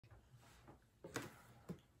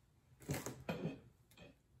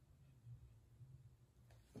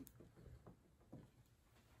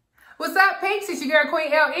What's up, peeps? It's your girl,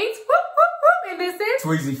 Queen L Eats. Whoop, whoop, whoop. And this is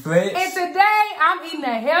TFlex. And today, I'm eating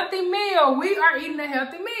a healthy meal. We are eating a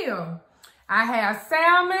healthy meal. I have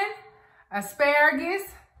salmon, asparagus,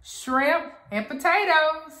 shrimp, and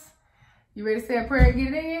potatoes. You ready to say a prayer and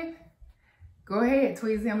get it in? Go ahead,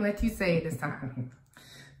 Tweezy. I'm going to let you say it this time.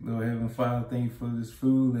 Lord Heavenly Father, thank you for this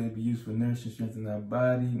food. Let it be used for nourishing, strengthening our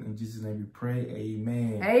body. In Jesus' name we pray.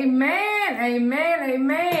 Amen. Amen. Amen.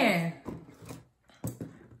 Amen.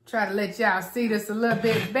 Try to let y'all see this a little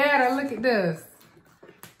bit better. Look at this.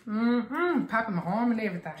 Popping my arm and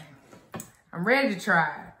everything. I'm ready to try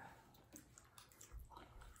it.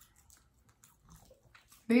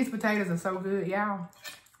 These potatoes are so good, y'all.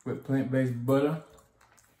 With plant-based butter.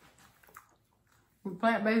 With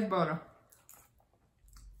plant-based butter.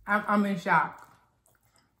 I'm in shock.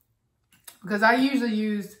 Because I usually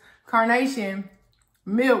use carnation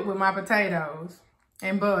milk with my potatoes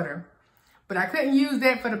and butter. But I couldn't use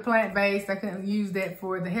that for the plant-based. I couldn't use that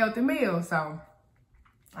for the healthy meal. So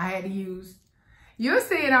I had to use, you'll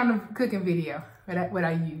see it on the cooking video, what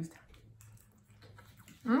I used.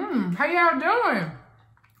 How y'all doing?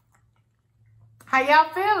 How y'all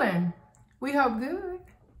feeling? We hope good.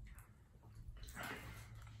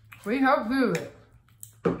 We hope good.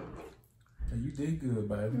 You did good,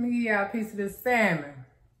 baby. Let me give y'all a piece of this salmon.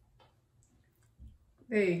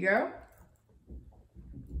 There you go.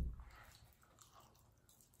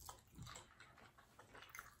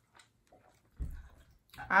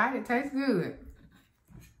 All right, it tastes good.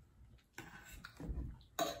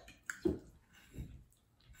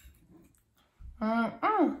 How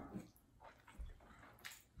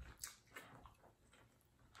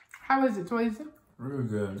is it, Tweezy? Real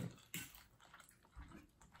good.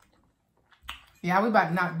 Yeah, we about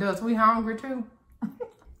to knock dust. We hungry too.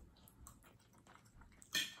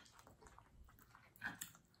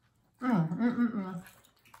 Now,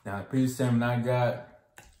 the piece of salmon I got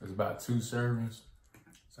is about 2 servings.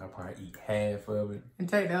 So I'll probably eat half of it. And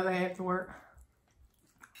take the other half to work.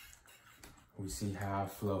 We see how I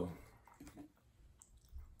flow.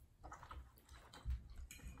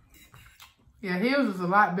 Yeah, his is a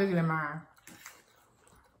lot bigger than mine.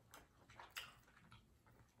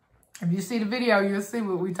 If you see the video, you'll see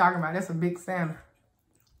what we're talking about. That's a big salmon.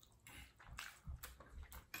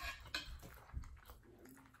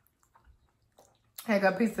 I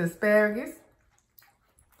got a piece of asparagus.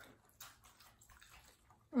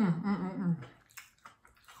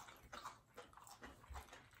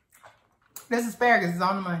 This asparagus is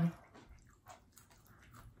on the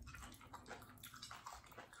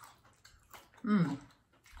money.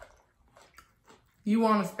 You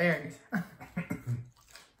want asparagus.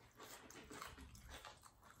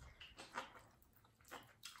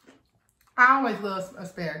 I always love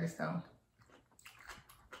asparagus though.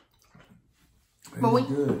 But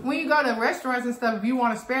when you go to restaurants and stuff, if you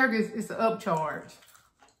want asparagus, it's an upcharge.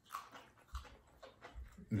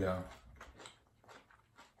 Yeah.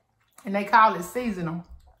 And they call it seasonal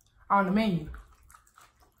on the menu.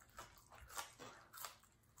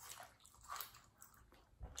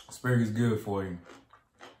 Asparagus is good for you.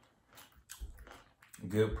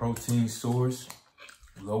 Good protein source.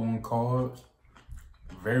 Low on carbs.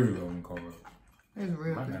 Very low in carbs. It's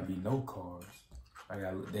real Might good. not be no carbs. I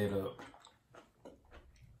gotta look that up.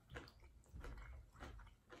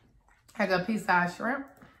 I got a piece of shrimp.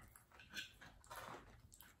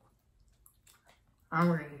 I'm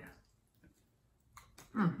ready.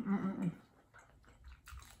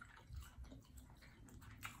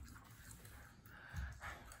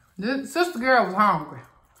 This sister girl was hungry.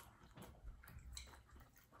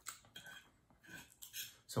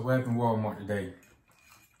 So what happened in Walmart today?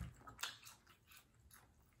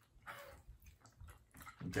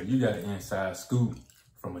 Okay, you got an inside scoop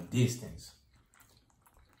from a distance.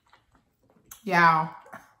 Y'all.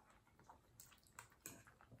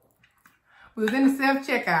 We was in the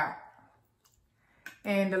self-checkout.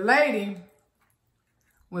 And the lady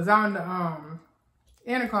was on the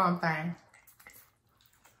intercom thing.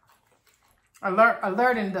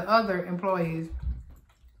 Alerting the other employees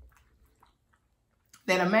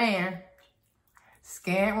that a man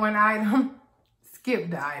scanned one item,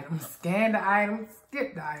 skipped the item, scanned the item,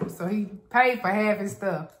 skipped the item. So he paid for half his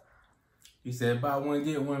stuff. He said, buy one,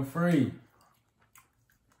 get one free.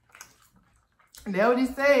 And that's what he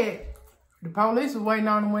said. The police was waiting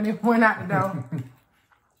on him when he went out the door.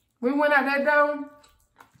 We went out that door.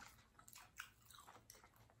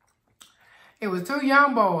 It was 2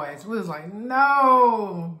 young boys. We was like,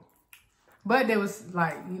 no. But they was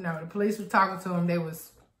like, you know, the police was talking to them. They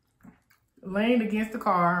was leaned against the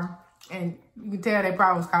car. And you can tell they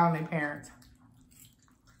probably was calling their parents.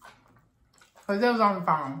 Because they was on the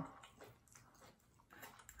phone.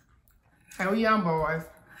 Hey, we young boys.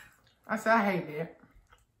 I said, I hate that.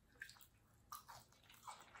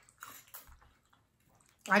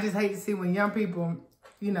 I just hate to see when young people,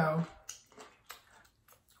 you know,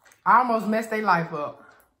 almost mess their life up.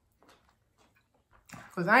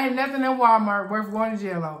 Because I ain't nothing in Walmart worth going to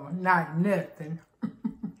jail over. Not nothing.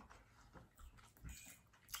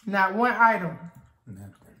 Not one item.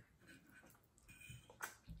 Nothing.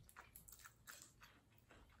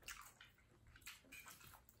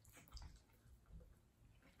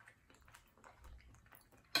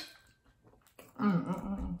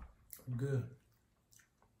 Good.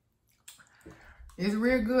 It's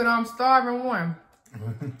real good. I'm starving one.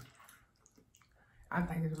 I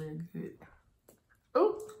think it's real good.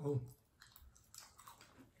 Ooh. Ooh.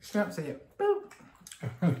 Shrimp said, boop.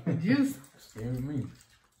 Juice. Scared me.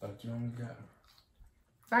 Thought you only got it.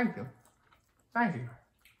 Thank you. Thank you.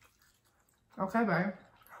 Okay, babe.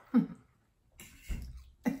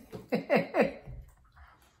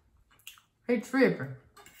 He tripping.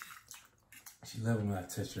 She love when I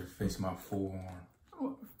touch her face, my forearm.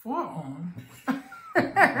 Forearm?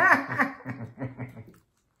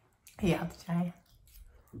 He out the chain.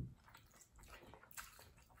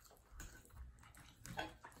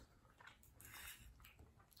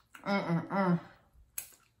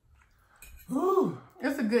 Ooh,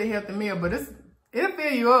 it's a good healthy meal, but it'll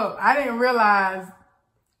fill you up. I didn't realize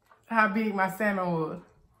how big my salmon was.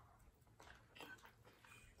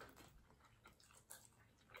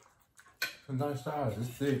 It's a nice size. It's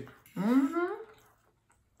thick. Mm-hmm.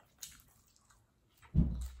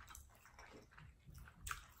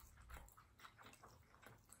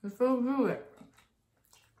 It's so good.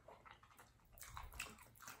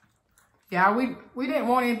 Yeah, we didn't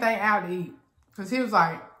want anything out to eat. Because he was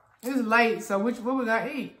like, it's late, so what we gonna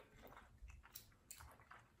eat?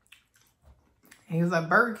 And he was like,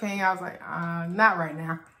 Burger King. I was like, not right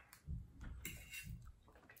now.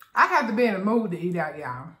 I have to be in the mood to eat out,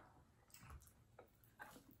 y'all.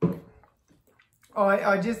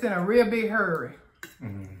 Or just in a real big hurry.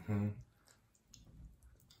 Mm-hmm.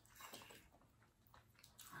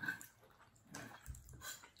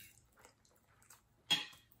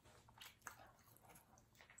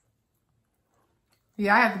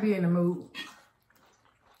 Yeah, I have to be in the mood.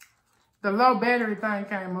 The low battery thing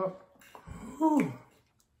came up. Whew.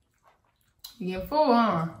 You get full,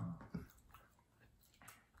 huh?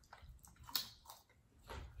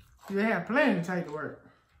 You have plenty to take to work.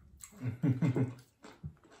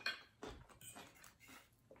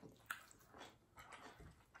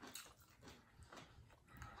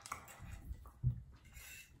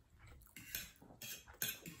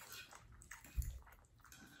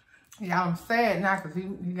 Yeah, I'm sad now because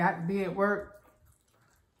he got to be at work.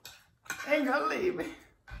 Ain't gonna leave me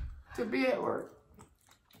to be at work.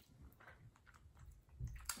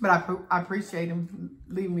 But I appreciate him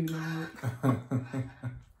leaving me to work.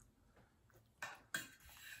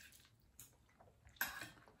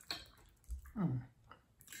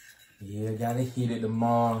 Yeah, gotta hit it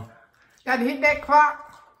tomorrow. Gotta hit that clock.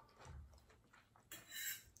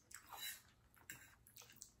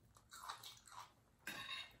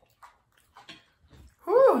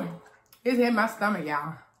 Whew. It's hit my stomach,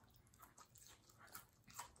 y'all.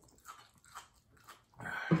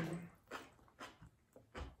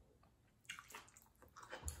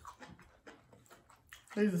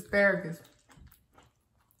 These asparagus,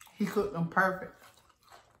 he cooked them perfect.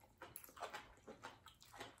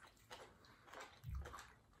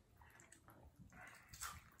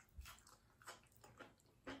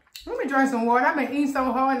 Let me drink some water. I've been eating so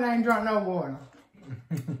hard and I ain't drunk no water.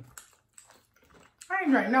 I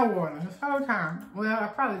ain't drank no water this whole time. Well, I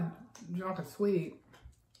probably drunk a swig.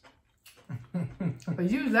 But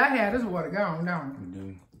usually I have this water gone, don't I? You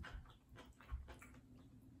do.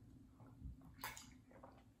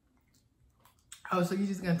 Oh, so you're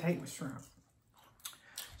just gonna take the shrimp?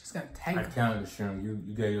 Just gonna take I them. counted the shrimp.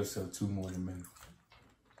 You gave yourself 2 more than me.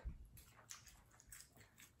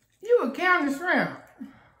 You would count the shrimp.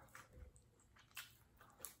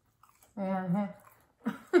 Mm-hmm.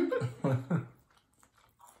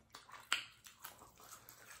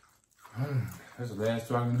 That's the last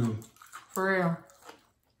 2 I can do. For real.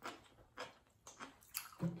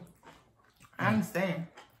 I understand.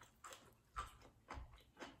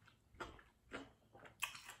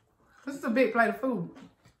 This is a big plate of food.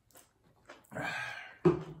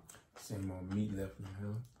 Some more meat left in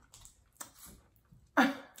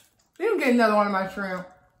here. You can get another one of my shrimp.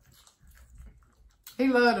 He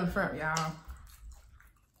loved them shrimp, y'all.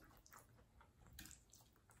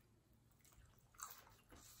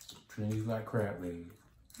 Trees like crab legs.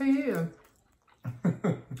 He is.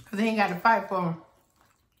 Because he ain't got to fight for them.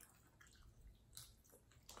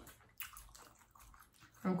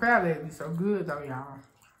 Them crab legs be so good though, y'all.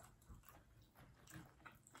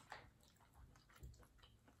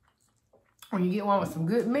 When you get one with some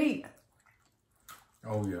good meat.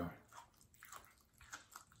 Oh, yeah.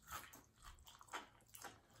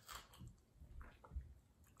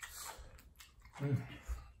 Mm.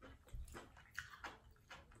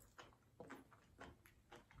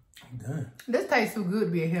 I'm done. This tastes too good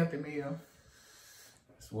to be a healthy meal.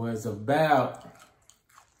 That's what it's about.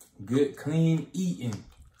 Good, clean eating.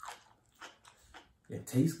 It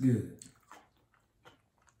tastes good.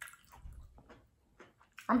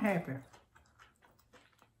 I'm happy.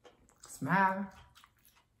 Smiling.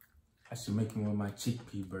 I should make one of my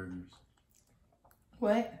chickpea burgers.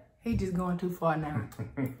 What? He just going too far now.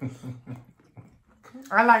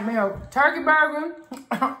 I like me a turkey burger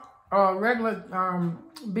or a regular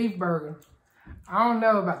beef burger. I don't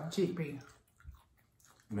know about the chickpea.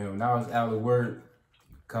 Man, when I was out of work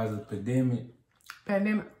because of the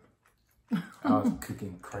pandemic, I was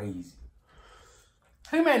cooking crazy.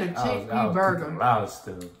 He made a chickpea burger. Cooking a lot of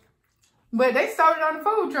stuff. But they sold it on the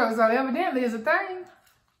food truck, so evidently it's a thing.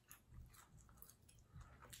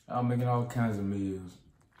 I was making all kinds of meals,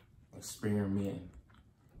 experimenting.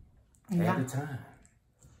 At the time.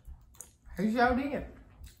 He sure did.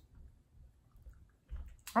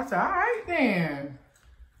 I said, all right then.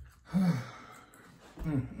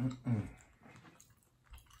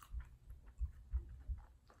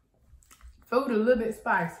 Food a little bit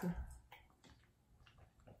spicy.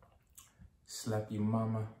 Slap your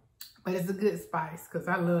mama. But it's a good spice, because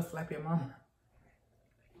I love slap your mama.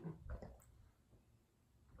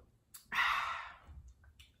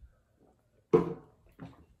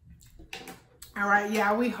 All right,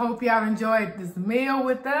 y'all, we hope y'all enjoyed this meal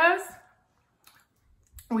with us.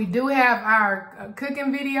 We do have our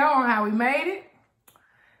cooking video on how we made it.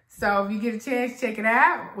 So if you get a chance, check it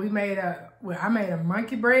out. I made a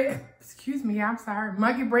monkey bread, excuse me, I'm sorry,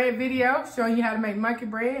 monkey bread video showing you how to make monkey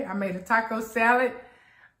bread. I made a taco salad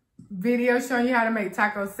video showing you how to make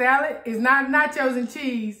taco salad. It's not nachos and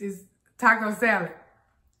cheese, it's taco salad.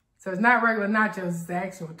 So it's not regular nachos, it's the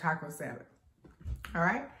actual taco salad. All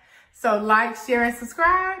right. So like, share, and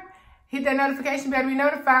subscribe. Hit that notification bell to be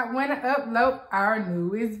notified when I upload our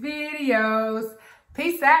newest videos.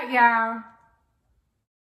 Peace out, y'all.